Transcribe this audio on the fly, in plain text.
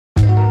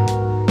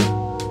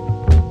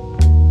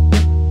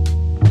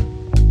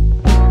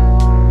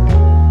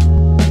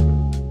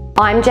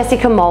I'm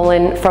Jessica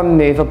MOLAN from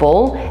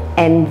MOVABLE,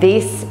 and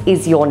this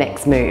is your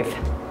next move.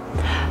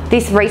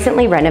 This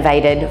recently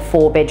renovated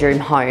 4-bedroom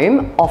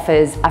home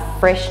offers a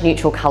fresh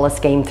neutral colour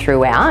scheme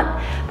throughout,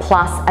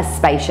 plus a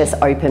spacious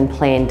open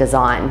plan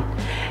design.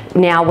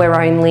 Now we're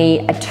only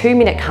a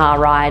 2-minute car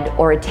ride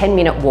or a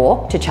 10-minute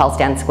walk to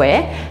Charlestown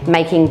Square,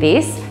 making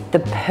this the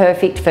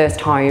perfect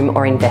first home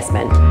or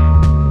investment.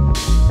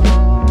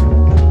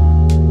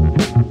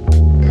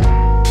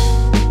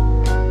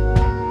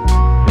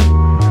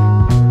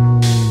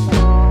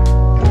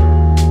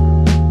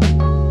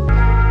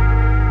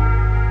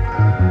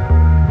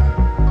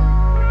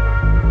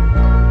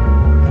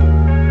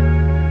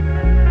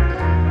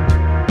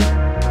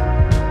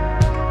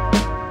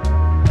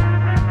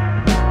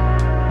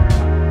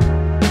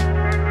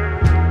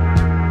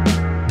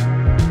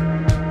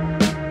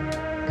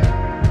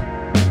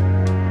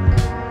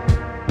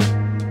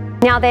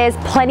 Now there's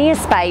plenty of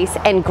space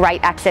and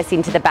great access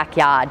into the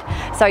backyard.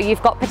 So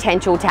you've got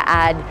potential to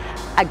add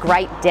a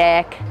great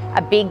deck,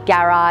 a big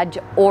garage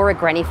or a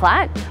granny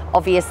flat,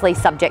 obviously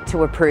subject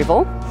to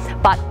approval,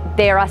 but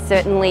there are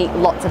certainly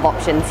lots of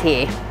options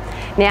here.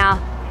 Now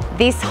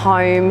this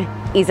home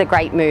is a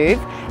great move,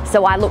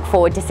 so I look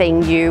forward to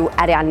seeing you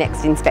at our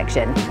next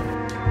inspection.